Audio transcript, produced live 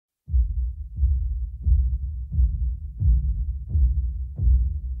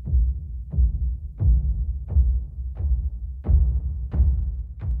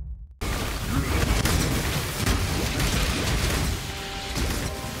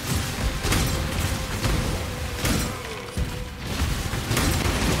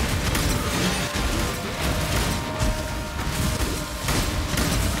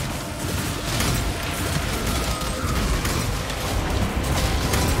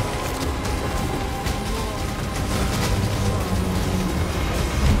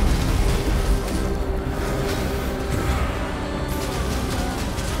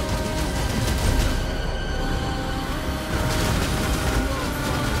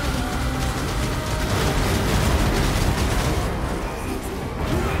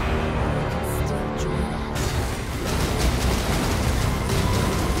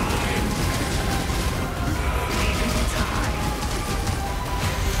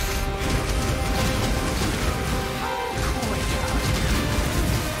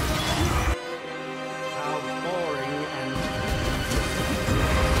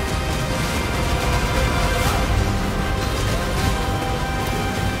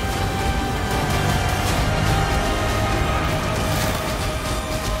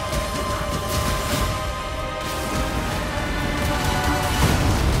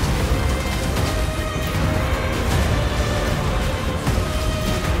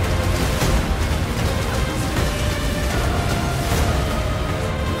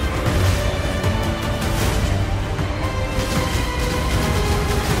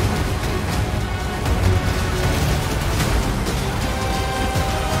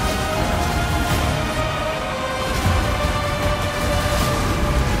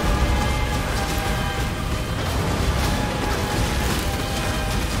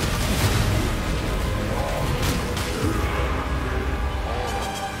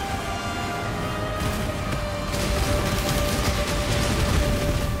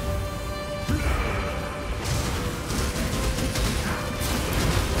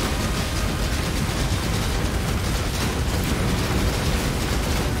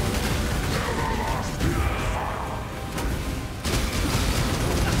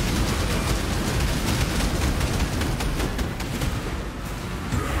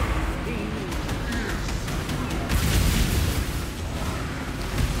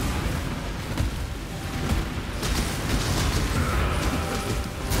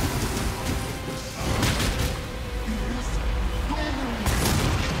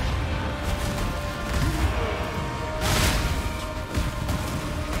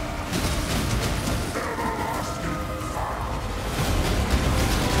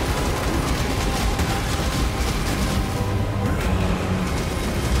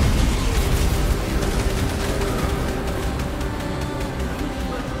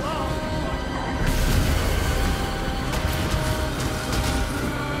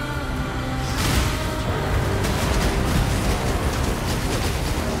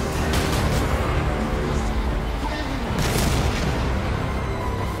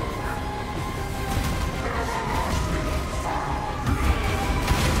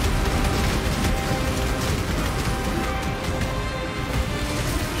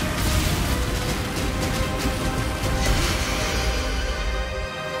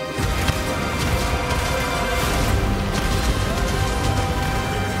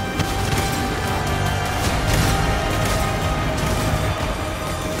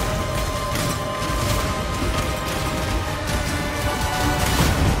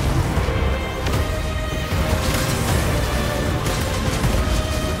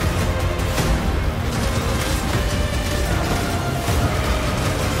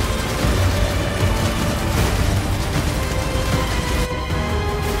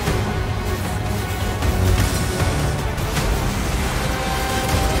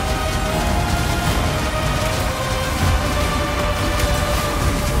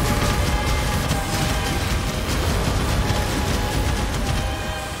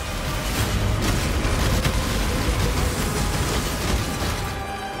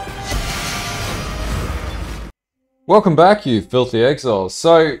Welcome back, you filthy exiles.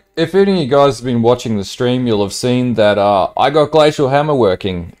 So, if any of you guys have been watching the stream, you'll have seen that I got Glacial Hammer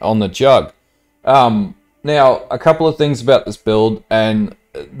working on the Jugg. Now, a couple of things about this build, and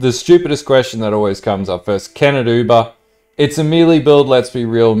the stupidest question that always comes up first, can it Uber? It's a melee build, let's be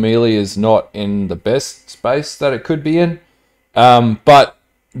real, melee is not in the best space that it could be in. But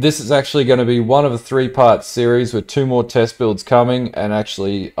this is actually going to be one of a 3-part series with 2 more test builds coming, and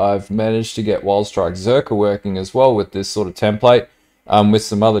actually I've managed to get Wildstrike Zerker working as well with this sort of template, with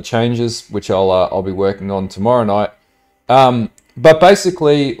some other changes which I'll be working on tomorrow night. But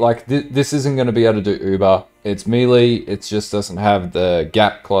basically, like this isn't going to be able to do Uber. It's melee. It just doesn't have the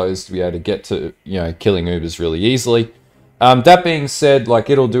gap closed to be able to get to, you know, killing Ubers really easily. That being said, like,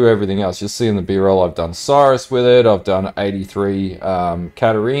 it'll do everything else. You'll see in the B-roll I've done Sirus with it. I've done 83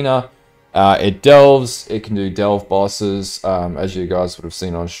 Katarina. It delves. It can do delve bosses, as you guys would have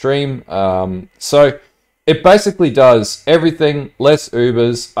seen on stream. So it basically does everything, less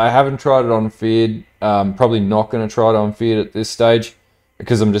Ubers. I haven't tried it on Feared. Probably not going to try it on Feared at this stage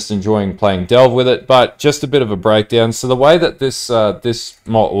because I'm just enjoying playing delve with it. But just a bit of a breakdown. So the way that this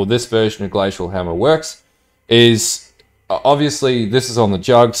version of Glacial Hammer works is, obviously, this is on the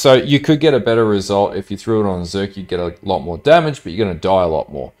Jugg, so you could get a better result if you threw it on a Zerker. You'd get a lot more damage, but you're going to die a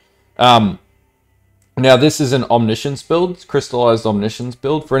lot more. Now, this is an Omniscience build, Crystalized Omniscience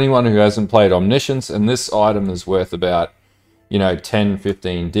build, for anyone who hasn't played Omniscience, and this item is worth about, you know, 10,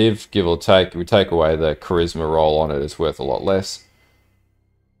 15 div, give or take. If we take away the charisma roll on it, it's worth a lot less.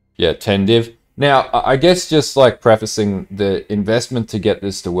 Yeah, 10 div. Now, I guess just like prefacing, the investment to get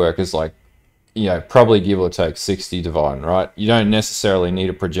this to work is like, you know, probably give or take 60 divine, right? You don't necessarily need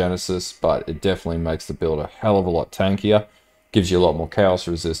a Progenisis, but it definitely makes the build a hell of a lot tankier. Gives you a lot more chaos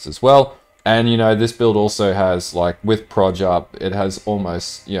resist as well. And, you know, this build also has, like, with Proj up, it has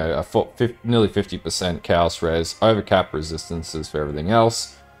almost, you know, nearly 50% chaos res, over cap resistances for everything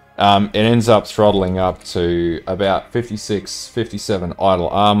else. It ends up throttling up to about 56, 57 idle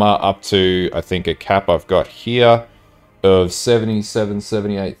armor, up to, I think, a cap I've got here of 77,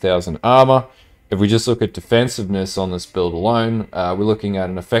 78,000 armor. If we just look at defensiveness on this build alone, we're looking at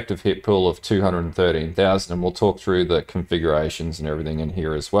an effective hit pool of 213,000, and we'll talk through the configurations and everything in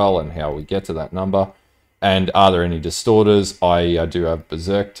here as well, and how we get to that number. And are there any distorters? I do have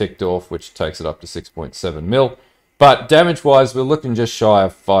Berserk ticked off, which takes it up to 6.7 mil. But damage-wise, we're looking just shy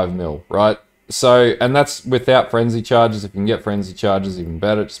of 5 mil, right? So, and that's without frenzy charges. If you can get frenzy charges, even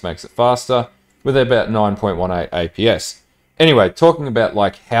better, it just makes it faster, with about 9.18 APS. Anyway, talking about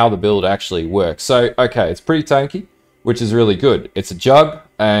like how the build actually works. So, okay, it's pretty tanky, which is really good. It's a Jugg,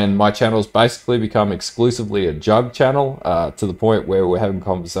 and my channel's basically become exclusively a Jugg channel, to the point where we're having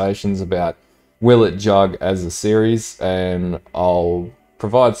conversations about will it Jugg as a series, and I'll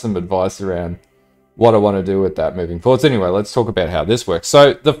provide some advice around what I want to do with that moving forwards. Anyway, let's talk about how this works.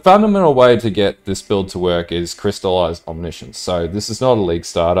 So the fundamental way to get this build to work is Crystalized Omniscience. So this is not a league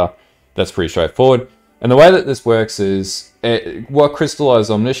starter. That's pretty straightforward. And the way that this works is, what Crystalized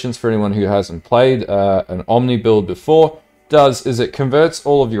Omniscience, for anyone who hasn't played an Omni build before, does is it converts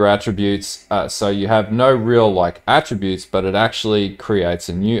all of your attributes, so you have no real like attributes, but it actually creates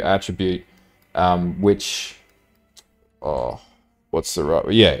a new attribute, which, what's the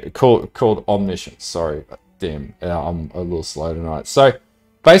right, yeah, called Omniscience. Sorry, damn, I'm a little slow tonight. So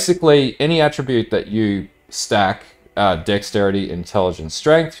basically, any attribute that you stack, dexterity, intelligence,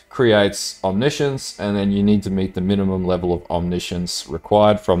 strength, creates omniscience, and then you need to meet the minimum level of omniscience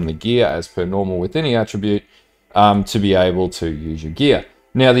required from the gear as per normal with any attribute, to be able to use your gear.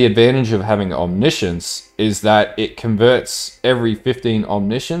 Now, the advantage of having omniscience is that it converts every 15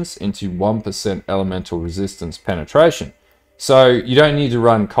 omniscience into 1% elemental resistance penetration. So you don't need to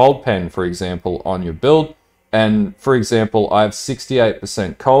run cold pen, for example, on your build. And for example, I have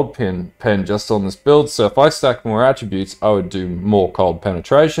 68% cold pen just on this build. So if I stack more attributes, I would do more cold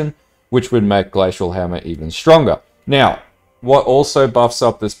penetration, which would make Glacial Hammer even stronger. Now, what also buffs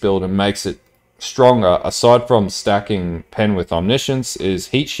up this build and makes it stronger, aside from stacking pen with Omniscience, is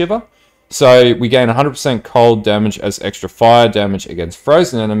Heat Shiver. So we gain 100% cold damage as extra fire damage against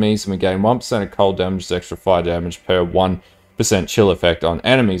frozen enemies, and we gain 1% of cold damage as extra fire damage per 1% chill effect on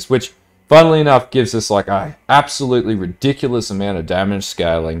enemies, which, funnily enough, gives us like a absolutely ridiculous amount of damage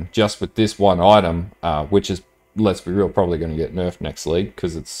scaling just with this one item, which is, let's be real, probably going to get nerfed next league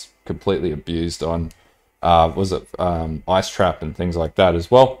because it's completely abused on, Ice Trap and things like that as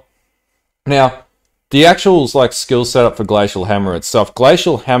well. Now, the actual like skill setup for Glacial Hammer itself,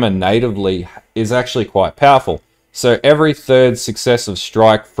 Glacial Hammer natively is actually quite powerful. So every third successive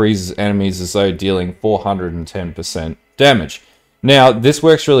strike freezes enemies as though dealing 410% damage. Now, this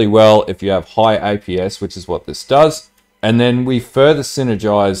works really well if you have high APS, which is what this does. And then we further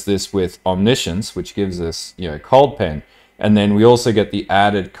synergize this with Omniscience, which gives us, Cold Pen. And then we also get the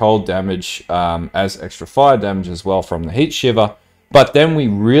added cold damage as extra fire damage as well from the Heat Shiver. But then we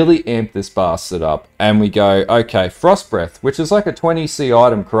really amp this bastard up and we go, okay, Frost Breath, which is like a 20C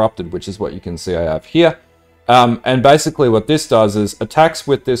item corrupted, which is what you can see I have here. And basically what this does is attacks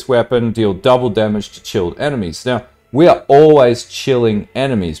with this weapon deal double damage to chilled enemies. Now, we are always chilling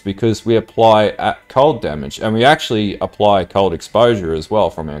enemies because we apply cold damage, and we actually apply cold exposure as well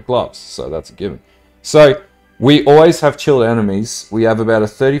from our gloves, so that's a given. So we always have chilled enemies. We have about a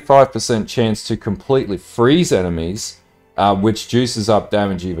 35% chance to completely freeze enemies, which juices up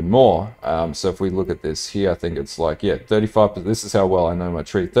damage even more. So if we look at this here, I think it's like, 35%. This is how well I know my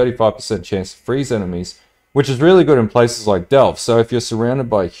tree. 35% chance to freeze enemies, which is really good in places like Delve. So if you're surrounded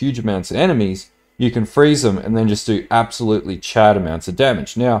by huge amounts of enemies, you can freeze them and then just do absolutely chad amounts of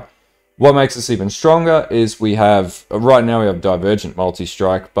damage. Now, what makes this even stronger is we have, right now we have Divergent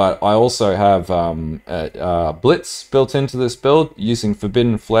multi-strike, but I also have Blitz built into this build using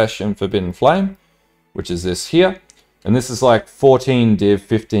Forbidden Flesh and Forbidden Flame, which is this here. And this is like 14 div,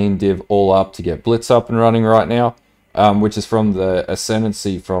 15 div all up to get Blitz up and running right now, which is from the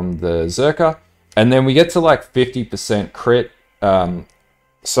Ascendancy from the Zerker. And then we get to like 50% crit,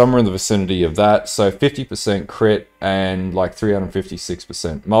 somewhere in the vicinity of that. So 50% crit and like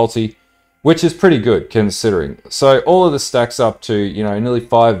 356% multi, which is pretty good considering. So all of this stacks up to, nearly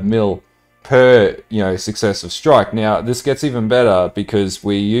 5 mil per, successive strike. Now, this gets even better because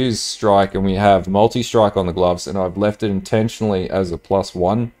we use strike and we have multi-strike on the gloves, and I've left it intentionally as a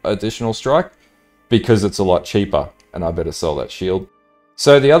 +1 additional strike because it's a lot cheaper and I better sell that shield.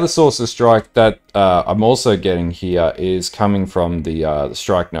 So the other source of strike that I'm also getting here is coming from the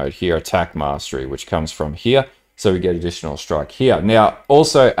strike node here, Attack Mastery, which comes from here. So we get additional strike here. Now,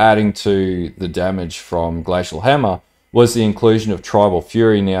 also adding to the damage from Glacial Hammer was the inclusion of Tribal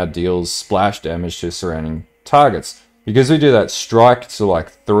Fury now deals splash damage to surrounding targets. Because we do that strike to like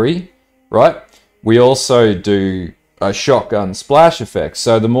 3, right? We also do a shotgun splash effect.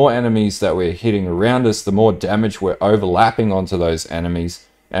 So the more enemies that we're hitting around us, the more damage we're overlapping onto those enemies,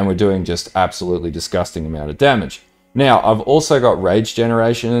 and we're doing just absolutely disgusting amount of damage. Now, I've also got rage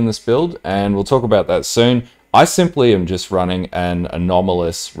generation in this build, and we'll talk about that soon. I simply am just running an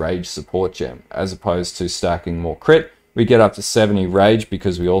anomalous rage support gem, as opposed to stacking more crit. We get up to 70 rage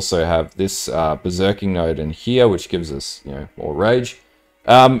because we also have this berserking node in here, which gives us, more rage.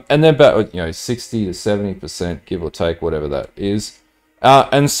 And then about 60 to 70%, give or take, whatever that is.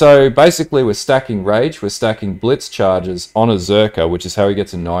 And so basically we're stacking rage, we're stacking blitz charges on a Zerker, which is how we get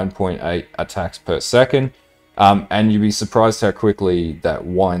to 9.8 attacks per second. And you'd be surprised how quickly that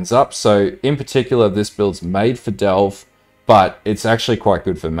winds up. So in particular, this build's made for Delve, but it's actually quite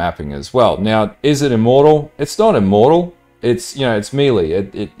good for mapping as well. Now, is it immortal? It's not immortal. It's, it's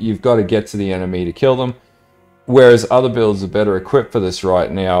melee. You've got to get to the enemy to kill them. Whereas other builds are better equipped for this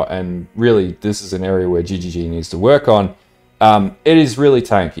right now, and really this is an area where GGG needs to work on. It is really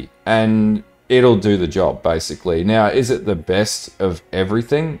tanky, and it'll do the job, basically. Now, is it the best of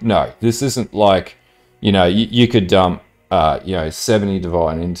everything? No, this isn't like, you could dump, 70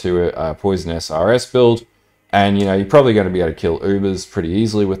 Divine into a Poison SRS build, and, you're probably going to be able to kill Ubers pretty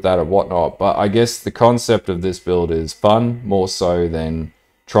easily with that or whatnot, but I guess the concept of this build is fun, more so than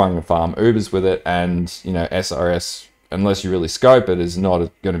trying to farm Ubers with it, and, SRS, unless you really scope it, is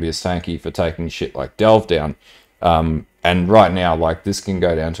not going to be as tanky for taking shit like Delve down. And right now, like, this can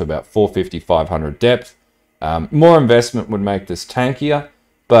go down to about 450, 500 depth. More investment would make this tankier,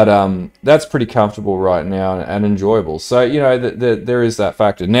 but that's pretty comfortable right now and enjoyable. So, there is that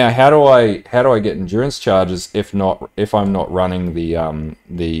factor. Now, how do I get endurance charges if I'm not running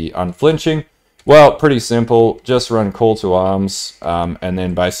the unflinching? Well, pretty simple. Just run Call to Arms, and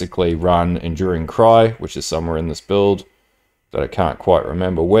then basically run Enduring Cry, which is somewhere in this build that I can't quite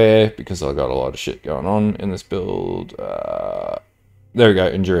remember where, because I've got a lot of shit going on in this build. There we go,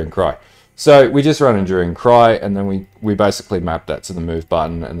 Enduring Cry. So we just run Enduring Cry, and then we basically map that to the move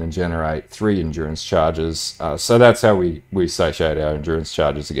button and then generate 3 endurance charges. So that's how we satiate our endurance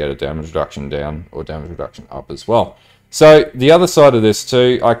charges to get a damage reduction down or damage reduction up as well. So the other side of this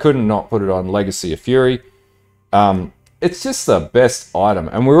too, I couldn't not put it on Legacy of Fury. It's just the best item,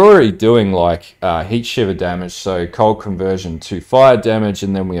 and we're already doing like heat shiver damage, so cold conversion to fire damage,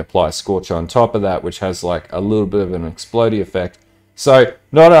 and then we apply Scorch on top of that, which has like a little bit of an explodey effect. So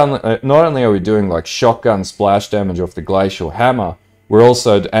not only are we doing like shotgun splash damage off the Glacial Hammer, we're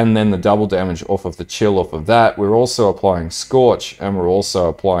also, and then the double damage off of the chill off of that, we're also applying Scorch, and we're also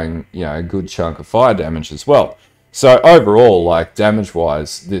applying, a good chunk of fire damage as well. So overall, like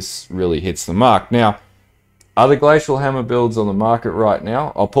damage-wise, this really hits the mark. Now, other Glacial Hammer builds on the market right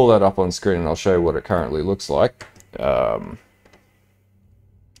now, I'll pull that up on screen and I'll show you what it currently looks like.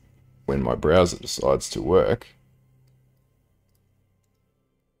 When my browser decides to work.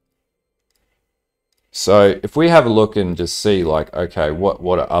 So if we have a look and just see like, okay,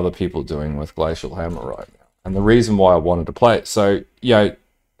 what are other people doing with Glacial Hammer right now? And the reason why I wanted to play it. So, you know,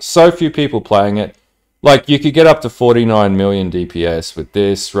 so few people playing it. Like, you could get up to 49 million DPS with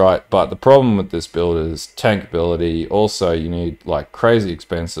this, right? But the problem with this build is tankability. Also, you need, like, crazy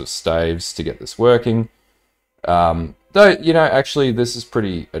expensive staves to get this working. Though, you know, actually, this is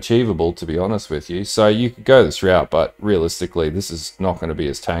pretty achievable, to be honest with you. So you could go this route, but realistically, this is not going to be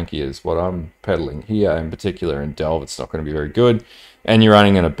as tanky as what I'm peddling here. In particular, in Delve, it's not going to be very good. And you're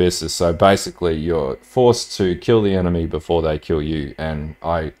running an Abyssus, so basically, you're forced to kill the enemy before they kill you. And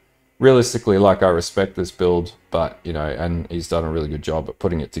realistically, like, I respect this build, but, you know, and he's done a really good job at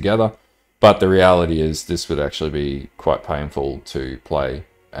putting it together. But the reality is this would actually be quite painful to play.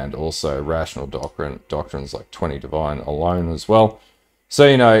 And also Rational Doctrines like 20 Divine alone as well. So,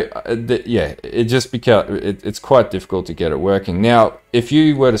 you know, yeah, it just it's quite difficult to get it working. Now, if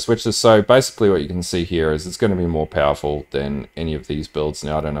you were to switch this, so basically what you can see here is it's going to be more powerful than any of these builds.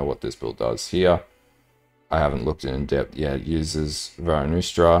 Now, I don't know what this build does here. I haven't looked in depth yet. It uses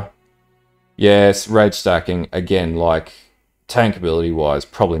Varanustra. Yes, rage stacking, again, like, tankability-wise,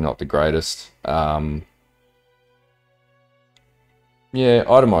 probably not the greatest. Yeah,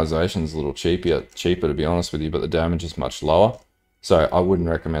 itemization's a little cheaper to be honest with you, but the damage is much lower. So I wouldn't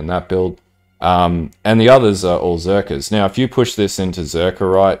recommend that build. And the others are all Zerkers. Now, if you push this into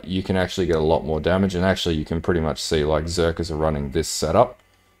Zerker, right, you can actually get a lot more damage. And actually, you can pretty much see, like, Zerkers are running this setup.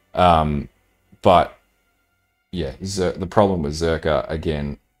 But, yeah, the problem with Zerker,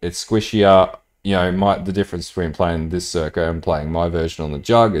 again, it's squishier. You know, the difference between playing this Zerker and playing my version on the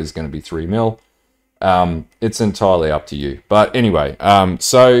Jugg is going to be 3 mil. It's entirely up to you. But anyway,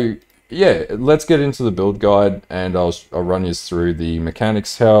 so yeah, let's get into the build guide and I'll run you through the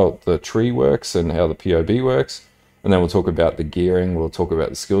mechanics, how the tree works and how the POB works. And then we'll talk about the gearing, we'll talk about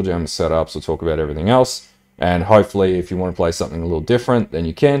the skill gem setups, we'll talk about everything else. And hopefully if you want to play something a little different, then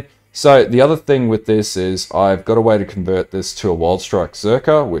you can. So the other thing with this is I've got a way to convert this to a Wildstrike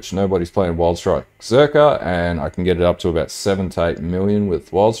Zerker, which nobody's playing Wildstrike Zerker, and I can get it up to about 7 to 8 million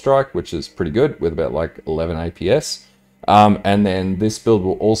with Wildstrike, which is pretty good, with about like 11 APS. And then this build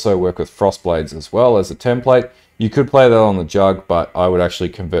will also work with Frostblades as well as a template. You could play that on the Jugg, but I would actually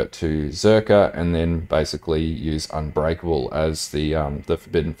convert to Zerker and then basically use Unbreakable as the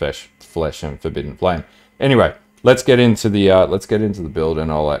Forbidden Flesh and Forbidden Flame. Anyway, let's get into the build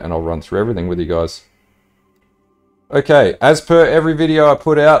and I'll run through everything with you guys. Okay, as per every video I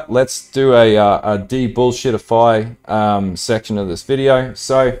put out, let's do a de-bullshitify section of this video.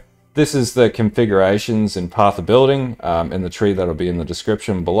 So this is the configurations and path of building in the tree that'll be in the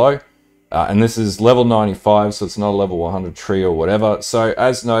description below. And this is level 95, so it's not a level 100 tree or whatever. So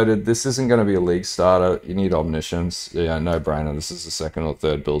as noted, this isn't going to be a league starter. You need Omniscience. Yeah, no brainer. This is the second or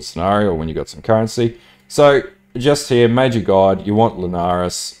third build scenario when you got some currency. So just here, Major God, you want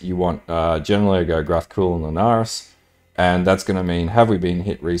Lunaris. You want generally go Gruthcool and Lunaris. And that's going to mean, have we been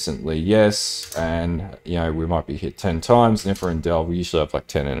hit recently? Yes. And, you know, we might be hit 10 times. And if we're in Delve, we usually have like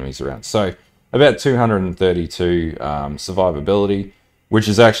 10 enemies around. So about 232 survivability, which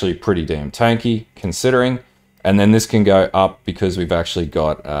is actually pretty damn tanky considering. And then this can go up because we've actually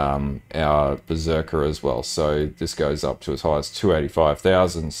got our Berserker as well. So this goes up to as high as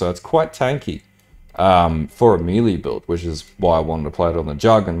 285,000. So it's quite tanky for a melee build, which is why I wanted to play it on the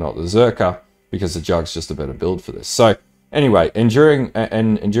Jugg and not the Zerker, because the Jugg's just a better build for this. So anyway,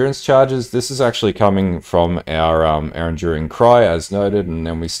 endurance charges, this is actually coming from our Enduring Cry, as noted, and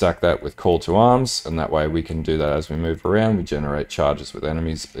then we stack that with Call to Arms, and that way we can do that as we move around. We generate charges with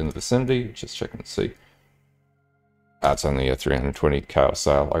enemies in the vicinity. Just checking to see. It's only a 320 Chaos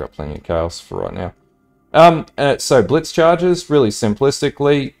sale. I got plenty of Chaos for right now. So Blitz charges, really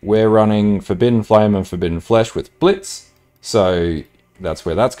simplistically, we're running Forbidden Flame and Forbidden Flesh with Blitz. So that's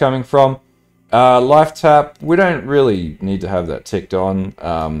where that's coming from. Life tap, we don't really need to have that ticked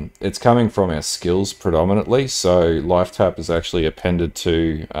on. It's coming from our skills predominantly. So life tap is actually appended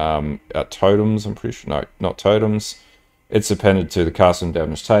to our totems, I'm pretty sure. No, not totems. It's appended to the cast and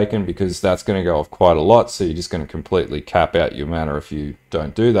damage taken because that's going to go off quite a lot. So you're just going to completely cap out your mana if you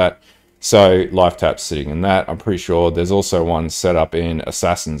don't do that. So life tap's sitting in that. I'm pretty sure there's also one set up in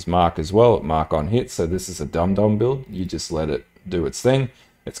Assassin's Mark as well, at Mark on Hit. So this is a dum-dum build. You just let it do its thing.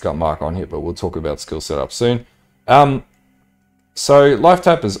 It's got Mark on Hit, but we'll talk about skill setup soon. So life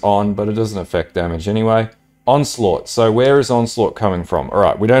tap is on, but it doesn't affect damage anyway. Onslaught. So where is Onslaught coming from? All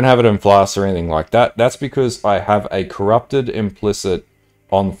right, we don't have it in Flask or anything like that. That's because I have a corrupted implicit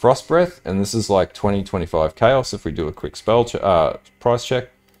on Frost Breath, and this is like 20-25 Chaos if we do a quick spell price check.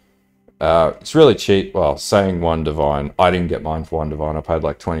 It's really cheap. Well, saying 1 Divine. I didn't get mine for 1 Divine. I paid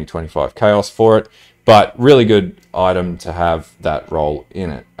like 20-25 Chaos for it. But really good item to have that role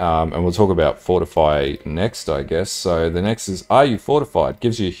in it. And we'll talk about Fortify next, I guess. So the next is, are you fortified?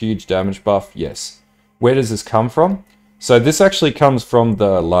 Gives you a huge damage buff. Yes. Where does this come from? So this actually comes from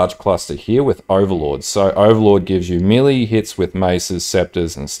the large cluster here with Overlord. So Overlord gives you melee hits with maces,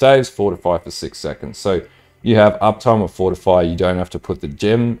 scepters, and staves, Fortify for 6 seconds. So you have uptime of Fortify. You don't have to put the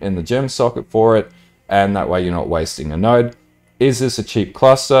gem in the gem socket for it. And that way you're not wasting a node. Is this a cheap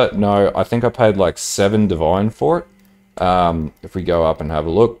cluster? No, I think I paid like 7 Divine for it. If we go up and have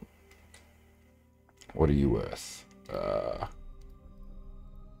a look. What are you worth?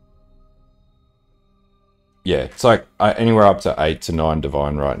 Yeah, it's like anywhere up to 8 to 9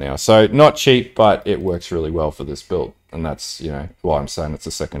 Divine right now. So not cheap, but it works really well for this build. And that's, you know, why I'm saying it's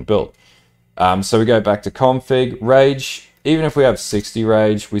a second build. So we go back to config. Rage, even if we have 60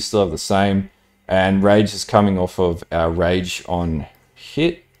 rage, we still have the same. And rage is coming off of our rage on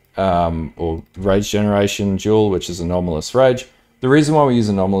hit, or rage generation duel, which is anomalous rage. The reason why we use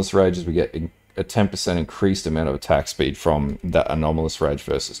anomalous rage is we get a 10% increased amount of attack speed from that anomalous rage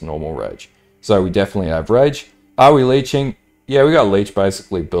versus normal rage. So we definitely have rage. Are we leeching? Yeah, we got leech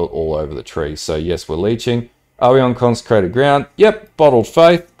basically built all over the tree. So yes, we're leeching. Are we on consecrated ground? Yep, bottled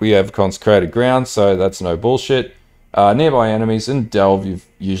faith. We have consecrated ground, so that's no bullshit. Nearby enemies. In Delve, you've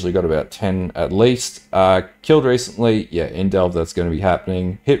usually got about 10 at least. Killed recently, yeah, in Delve that's going to be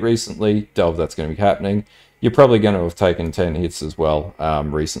happening. Hit recently, Delve that's going to be happening. You're probably going to have taken 10 hits as well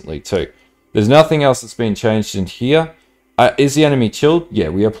recently too. There's nothing else that's been changed in here. Is the enemy chilled? Yeah,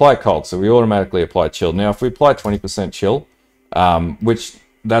 we apply cold, so we automatically apply chill. Now, if we apply 20% chill, which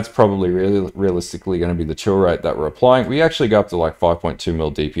that's probably realistically going to be the chill rate that we're applying, we actually go up to like 5.2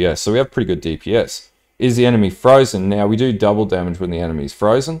 mil DPS, so we have pretty good DPS. Is the enemy frozen? Now, we do double damage when the enemy's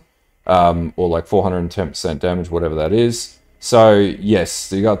frozen, or like 410% damage, whatever that is. So,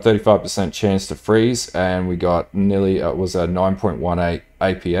 yes, you got 35% chance to freeze, and we got nearly, it was a 9.18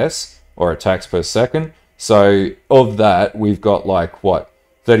 APS, or attacks per second. So, of that, we've got like, what,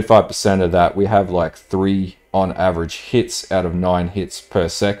 35% of that, we have like 3 on average hits out of 9 hits per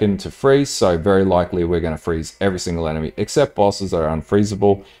second to freeze. So very likely we're going to freeze every single enemy except bosses that are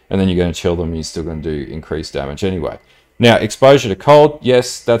unfreezable, and then you're going to chill them and you're still going to do increased damage anyway. Now, exposure to cold,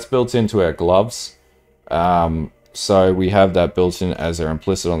 yes, that's built into our gloves. So we have that built in as our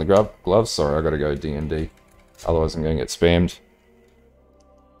implicit on the gloves. Sorry, I got to go D&D, otherwise I'm going to get spammed.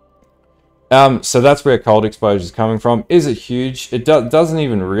 So that's where cold exposure is coming from. Is it huge? It doesn't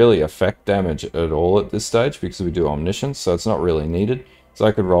even really affect damage at all at this stage because we do Omniscience, so it's not really needed. So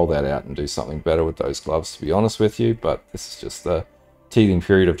I could roll that out and do something better with those gloves, to be honest with you, but this is just the teething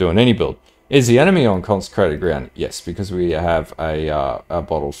period of doing any build. Is the enemy on consecrated ground? Yes, because we have a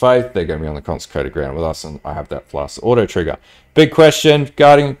bottled faith, they're going to be on the consecrated ground with us, and I have that plus auto trigger. Big question,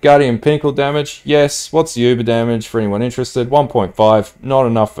 Guardian Pinnacle damage? Yes. What's the Uber damage for anyone interested? 1.5, not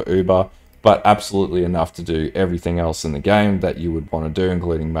enough for Uber, but absolutely enough to do everything else in the game that you would want to do,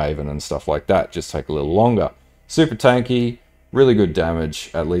 including Maven and stuff like that. Just take a little longer. Super tanky, really good damage,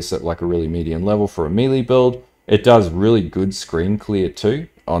 at least at like a really medium level for a melee build. It does really good screen clear too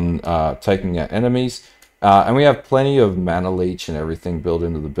on taking out enemies. And we have plenty of mana leech and everything built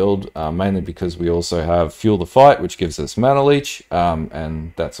into the build, mainly because we also have Fuel the Fight, which gives us mana leech.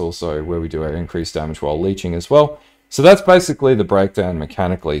 And that's also where we do our increased damage while leeching as well. So that's basically the breakdown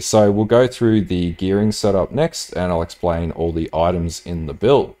mechanically. So we'll go through the gearing setup next, and I'll explain all the items in the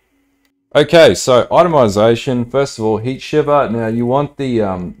build. Okay, so itemization. First of all, Heat Shiver. Now you want the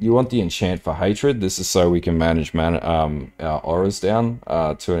enchant for hatred. This is so we can manage our auras down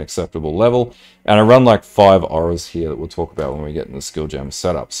to an acceptable level. And I run like 5 auras here that we'll talk about when we get in the skill gem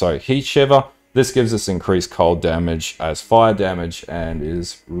setup. So Heat Shiver. This gives us increased cold damage as fire damage and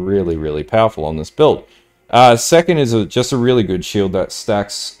is really, really powerful on this build. Second is just a really good shield that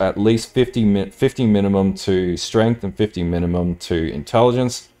stacks at least 50 minimum to strength and 50 minimum to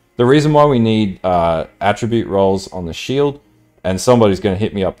intelligence. The reason why we need attribute rolls on the shield, and somebody's going to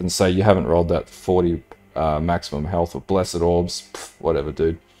hit me up and say, you haven't rolled that 40 maximum health of Blessed Orbs. Pff, whatever,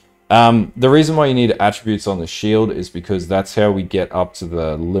 dude. The reason why you need attributes on the shield is because that's how we get up to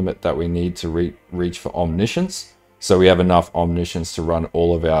the limit that we need to reach for Omniscience. So we have enough Omniscience to run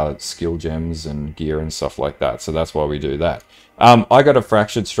all of our skill gems and gear and stuff like that. So that's why we do that. I got a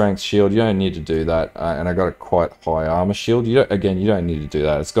Fractured Strength shield. You don't need to do that. And I got a quite high armor shield. You don't need to do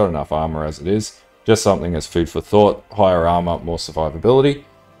that. It's got enough armor as it is. Just something as food for thought. Higher armor, more survivability.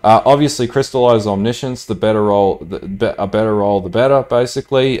 Obviously, Crystalized Omniscience, a better roll, the better,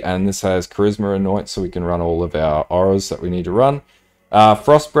 basically. And this has Charisma Anoint, so we can run all of our auras that we need to run.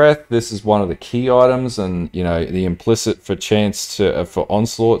 Frost Breath, this is one of the key items, and you know the implicit for chance to for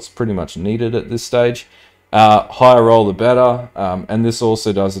onslaught's pretty much needed at this stage. Higher roll the better, and this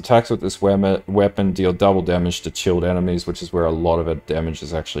also does attacks with this weapon deal double damage to chilled enemies, which is where a lot of our damage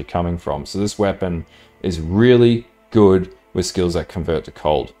is actually coming from. So this weapon is really good with skills that convert to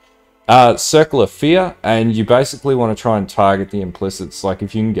cold. Circle of Fear, and you basically want to try and target the implicits. Like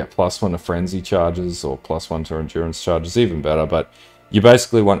if you can get +1 to frenzy charges or +1 to endurance charges, even better, but you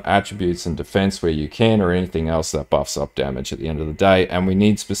basically want attributes and defense where you can, or anything else that buffs up damage at the end of the day. And we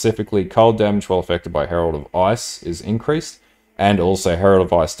need specifically cold damage while affected by Herald of Ice is increased, and also Herald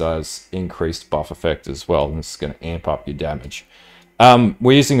of Ice does increased buff effect as well, and this is going to amp up your damage.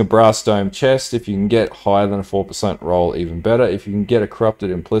 We're using a Brass Dome chest. If you can get higher than a 4% roll, even better. If you can get a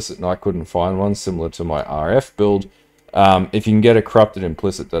Corrupted Implicit, and I couldn't find one, similar to my RF build, if you can get a Corrupted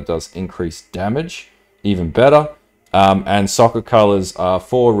Implicit that does increased damage, even better. And socket colors are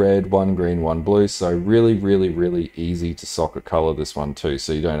 4 red, 1 green, 1 blue. So really easy to socket color this one too.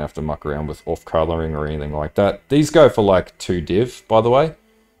 So you don't have to muck around with off coloring or anything like that. These go for like 2 div, by the way.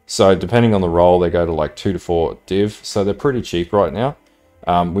 So depending on the roll, they go to like 2 to 4 div. So they're pretty cheap right now,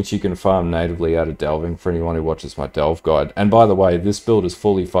 which you can farm natively out of delving for anyone who watches my delve guide. And by the way, this build is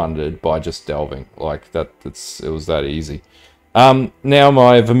fully funded by just delving. Like it was that easy. Now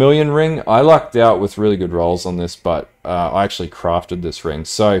my Vermilion ring, I lucked out with really good rolls on this, but I actually crafted this ring.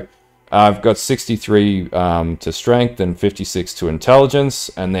 So I've got 63 to strength and 56 to intelligence,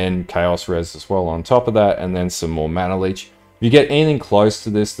 and then chaos res as well on top of that, and then some more mana leech. If you get anything close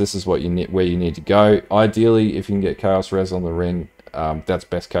to this, this is what you need, where you need to go. Ideally, if you can get chaos res on the ring, that's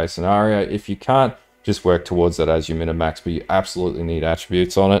best case scenario. If you can't, just work towards that as you min-max, but you absolutely need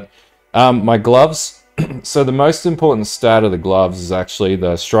attributes on it. My gloves. So the most important stat of the gloves is actually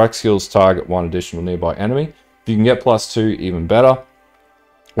the strike skills target 1 additional nearby enemy. If you can get +2, even better.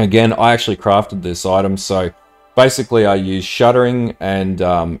 Again, I actually crafted this item, so basically I use Shuddering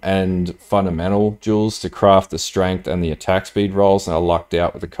and Fundamental jewels to craft the strength and the attack speed rolls, and I lucked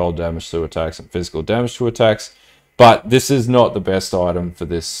out with the cold damage to attacks and physical damage to attacks. But this is not the best item for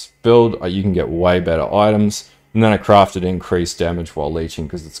this build. You can get way better items. And then I crafted increased damage while leeching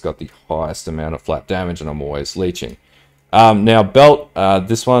because it's got the highest amount of flat damage, and I'm always leeching. Now belt,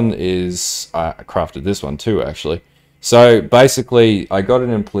 this one is, I crafted this one too actually. So basically I got an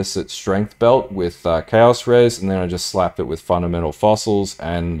implicit strength belt with chaos res, and then I just slapped it with fundamental fossils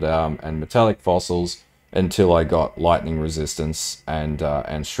and metallic fossils until I got lightning resistance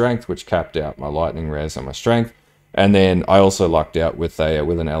and strength, which capped out my lightning res and my strength. And then I also lucked out with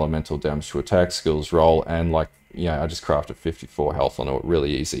an elemental damage to attack skills roll, and like, I just crafted 54 health on it,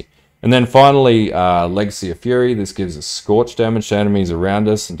 really easy. And then finally, Legacy of Fury. This gives us scorch damage to enemies around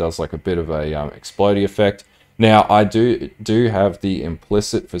us and does like a bit of a explodey effect. Now, I do have the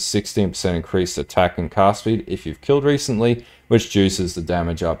implicit for 16% increased attack and cast speed if you've killed recently, which juices the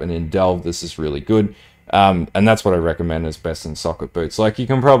damage up. And in Delve, this is really good. And that's what I recommend as best in socket boots. Like, you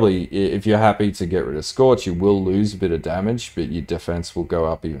can probably, if you're happy to get rid of Scorch, you will lose a bit of damage, but your defense will go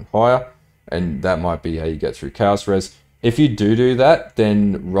up even higher. And that might be how you get through Chaos Res. If you do that,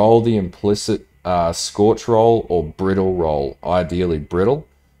 then roll the implicit Scorch roll or Brittle roll, ideally Brittle.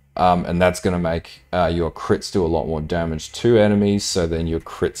 And that's going to make your crits do a lot more damage to enemies, so then your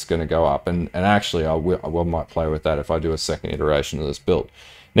crit's going to go up. And actually, I might play with that if I do a second iteration of this build.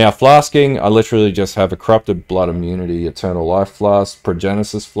 Now, flasking, I literally just have a Corrupted Blood Immunity Eternal Life Flask,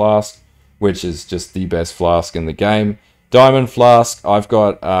 Progenisis Flask, which is just the best flask in the game. Diamond Flask, I've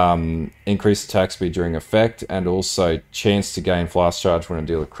got increased attack speed during effect, and also chance to gain flask charge when I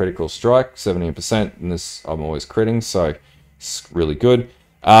deal a critical strike, 17%, and this I'm always critting, so it's really good.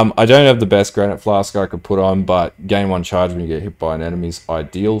 I don't have the best Granite Flask I could put on, but gain 1 charge when you get hit by an enemy is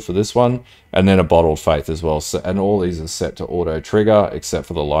ideal for this one, and then a Bottled Faith as well. So, and all these are set to auto trigger, except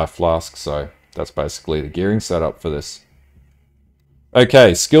for the Life Flask, so that's basically the gearing setup for this.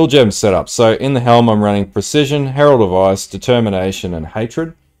 Okay, skill gem setup. So in the helm, I'm running Precision, Herald of Ice, Determination, and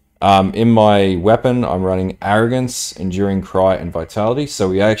Hatred. In my weapon, I'm running Arrogance, Enduring Cry, and Vitality. So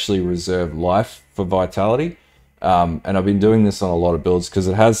we actually reserve life for Vitality. And I've been doing this on a lot of builds because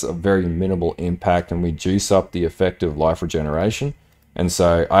it has a very minimal impact, and we juice up the effective life regeneration. And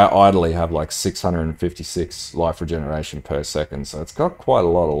so I idly have like 656 life regeneration per second. So it's got quite a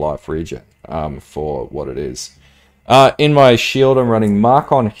lot of life regen for what it is. In my shield, I'm running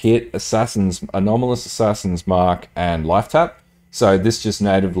Mark on Hit, Anomalous Assassin's Mark, and Life Tap. So this just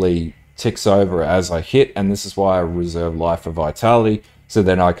natively ticks over as I hit, and this is why I reserve life for vitality, so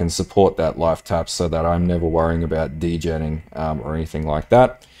then I can support that life tap so that I'm never worrying about degenning or anything like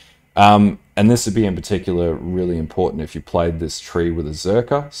that. And this would be in particular really important if you played this tree with a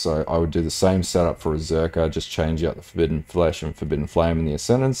Zerker. So I would do the same setup for a Zerker, just change out the Forbidden Flesh and Forbidden Flame in the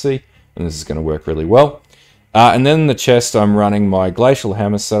Ascendancy, and this is going to work really well. And then in the chest, I'm running my Glacial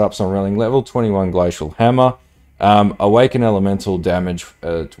Hammer setup, so I'm running level 21 Glacial Hammer, Awaken Elemental damage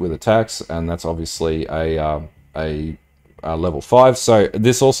with attacks, and that's obviously a level 5. So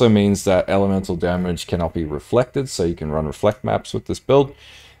this also means that elemental damage cannot be reflected, so you can run reflect maps with this build.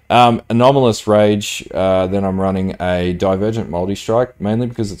 Anomalous Rage, then I'm running a Divergent Multi-Strike, mainly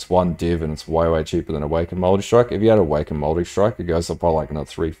because it's one div and it's way cheaper than Awaken Multi-Strike. If you had Awaken Multi-Strike, it goes up by like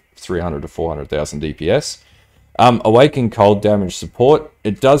another 300 to 400,000 DPS. Awaken Cold Damage Support,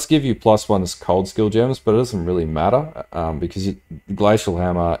 it does give you +1 to cold skill gems, but it doesn't really matter, because Glacial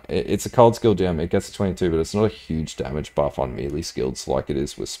Hammer, it's a cold skill gem, it gets a 22, but it's not a huge damage buff on melee skills like it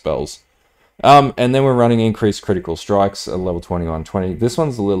is with spells. And then we're running Increased Critical Strikes at level 21-20. This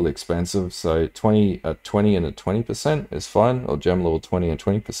one's a little expensive, so 20 and a 20% is fine, or gem level 20 and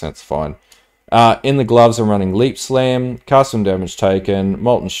 20% is fine. In the gloves, I'm running Leap Slam, Custom Damage Taken,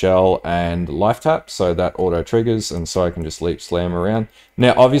 Molten Shell, and Life Tap, so that auto triggers, and so I can just Leap Slam around.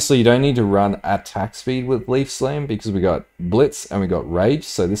 Now, obviously, you don't need to run attack speed with Leap Slam, because we got Blitz and we got Rage,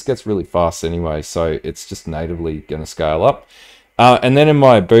 so this gets really fast anyway, so it's just natively going to scale up. And then in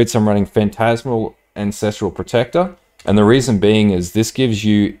my boots, I'm running Phantasmal Ancestral Protector. And the reason being is this gives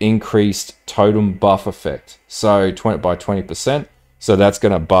you increased totem buff effect. So by 20%. So that's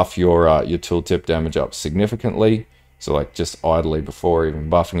going to buff your tooltip damage up significantly. So like just idly before even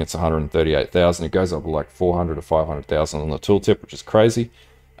buffing, it's 138,000. It goes up to like 400 to 500,000 on the tooltip, which is crazy.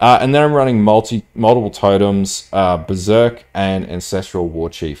 And then I'm running multiple totems, Berserk and Ancestral War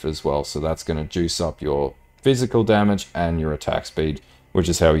Chief as well. So that's going to juice up your physical damage and your attack speed, which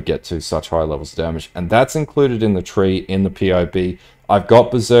is how we get to such high levels of damage. And that's included in the tree in the POB. I've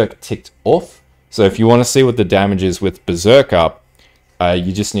got Berserk ticked off. So if you want to see what the damage is with Berserk up,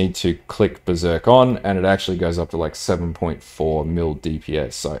 you just need to click Berserk on, and it actually goes up to like 7.4 mil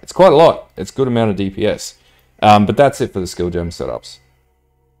DPS. So it's quite a lot. It's a good amount of DPS. But that's it for the skill gem setups.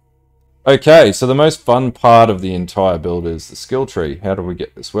 Okay, so the most fun part of the entire build is the skill tree. How do we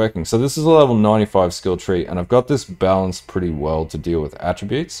get this working? So this is a level 95 skill tree, and I've got this balanced pretty well to deal with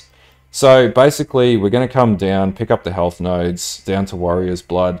attributes. So basically, we're going to come down, pick up the health nodes, down to Warrior's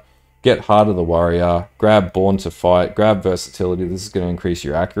Blood, get Heart of the Warrior, grab Born to Fight, grab Versatility. This is going to increase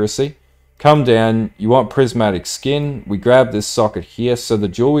your accuracy. Come down, you want Prismatic Skin. We grab this socket here. So the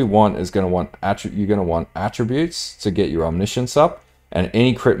jewel we want is going to want you're going to want attributes to get your Omniscience up, and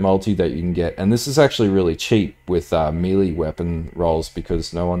any crit multi that you can get. And this is actually really cheap with melee weapon rolls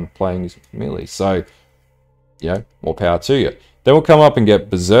because no one playing is melee. So, yeah, more power to you. Then we'll come up and get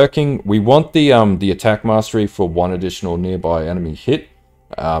Berserking. We want the attack mastery for 1 additional nearby enemy hit.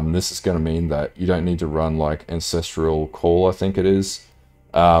 This is going to mean that you don't need to run like Ancestral Call, I think it is.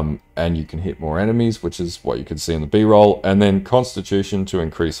 And you can hit more enemies, which is what you can see in the B-roll. And then Constitution to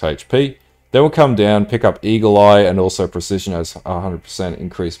increase HP. Then we'll come down, pick up Eagle Eye, and also Precision has 100%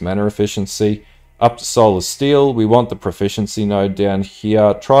 increased mana efficiency. Up to Solar Steel, we want the Proficiency node down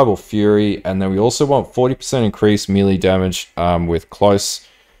here, Tribal Fury, and then we also want 40% increased melee damage with close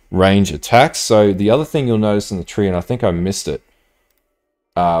range attacks. So the other thing you'll notice in the tree, and I think I missed it,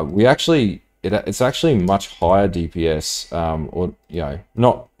 it's actually much higher DPS, or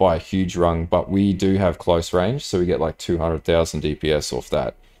not by a huge rung, but we do have close range, so we get like 200,000 DPS off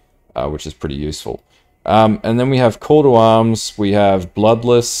that. Which is pretty useful. And then we have Call to Arms, we have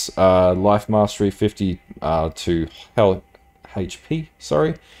Bloodless, Life Mastery 50 to HP,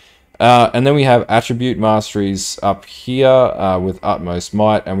 sorry. And then we have Attribute Masteries up here with Utmost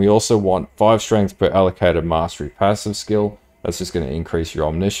Might, and we also want 5 strength per allocated Mastery passive skill. That's just going to increase your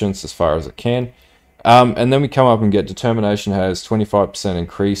Omniscience as far as it can. And then we come up and get Determination has 25%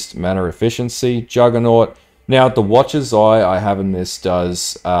 increased mana efficiency, Juggernaut. Now, the Watcher's Eye I have in this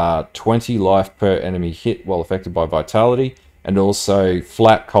does 20 life per enemy hit while affected by Vitality, and also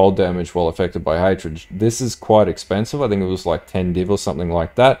flat cold damage while affected by Hatred. This is quite expensive. I think it was like 10 div or something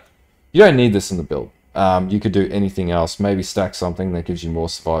like that. You don't need this in the build. You could do anything else. Maybe stack something that gives you more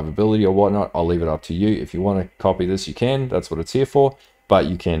survivability or whatnot. I'll leave it up to you. If you want to copy this, you can. That's what it's here for. But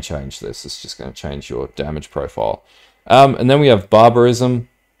you can change this. It's just going to change your damage profile. And then we have Barbarism.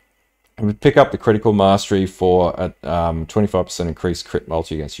 We pick up the Critical Mastery for a 25% increased crit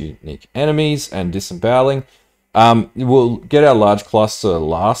multi against unique enemies and Disemboweling. We'll get our Large Cluster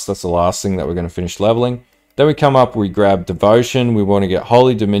last. That's the last thing that we're going to finish leveling. Then we come up, we grab Devotion. We want to get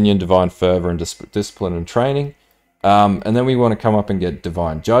Holy Dominion, Divine Fervor, and Discipline and Training. And then we want to come up and get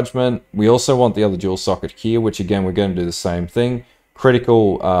Divine Judgment. We also want the other dual socket here, which again, we're going to do the same thing.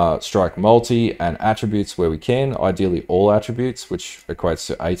 Critical strike multi and attributes where we can. Ideally all attributes, which equates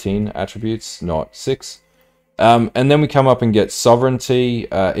to 18 attributes, not 6. And then we come up and get Sovereignty,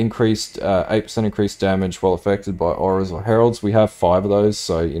 increased 8% increased damage while affected by auras or heralds. We have 5 of those,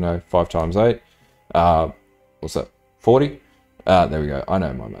 so, you know, 5 times 8. What's that? 40? There we go. I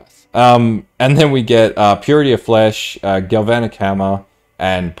know my math. And then we get Purity of Flesh, Galvanic Hammer,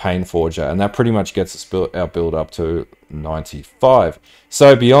 and Pain Forger. And that pretty much gets us our build up to 95.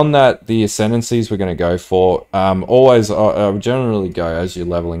 So beyond that, the ascendancies we're going to go for. Always, I would generally go as you're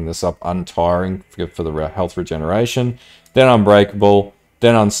leveling this up, Untiring for the health regeneration, then Unbreakable,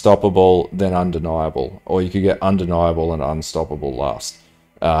 then Unstoppable, then Undeniable. Or you could get Undeniable and Unstoppable last.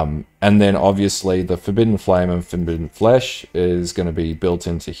 And then obviously the Forbidden Flame and Forbidden Flesh is going to be built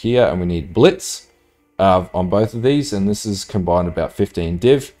into here, and we need Blitz on both of these, and this is combined about 15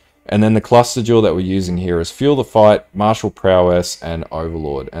 div. And then the cluster jewel that we're using here is Fuel the Fight, Martial Prowess, and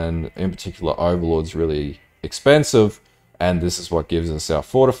Overlord. And in particular, Overlord's really expensive, and this is what gives us our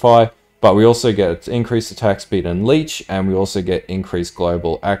Fortify. But we also get increased attack speed and Leech, and we also get increased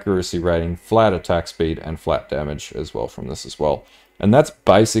global accuracy rating, flat attack speed, and flat damage as well from this as well. And that's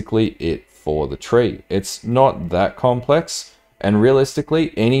basically it for the tree. It's not that complex, and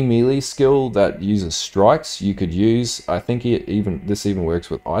realistically, any melee skill that uses strikes you could use. I think this even works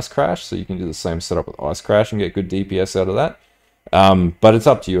with Ice Crash, so you can do the same setup with Ice Crash and get good DPS out of that. But it's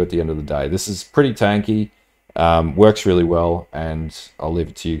up to you at the end of the day. This is pretty tanky, works really well, and I'll leave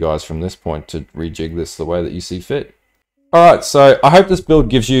it to you guys from this point to rejig this the way that you see fit. Alright, so I hope this build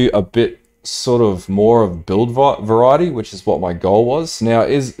gives you a bit sort of more of build variety, which is what my goal was. Now,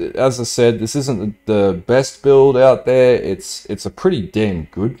 as I said, this isn't the best build out there. It's a pretty damn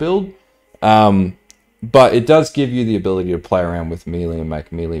good build, but it does give you the ability to play around with melee and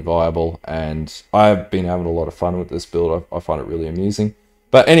make melee viable, and I've been having a lot of fun with this build. I find it really amusing.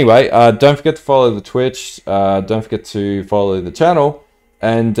 But anyway, don't forget to follow the Twitch, don't forget to follow the channel.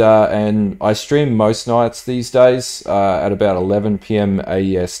 And I stream most nights these days at about 11 PM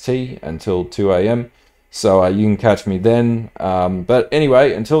AEST until 2 AM. So you can catch me then. But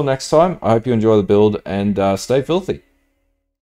anyway, until next time, I hope you enjoy the build and stay filthy.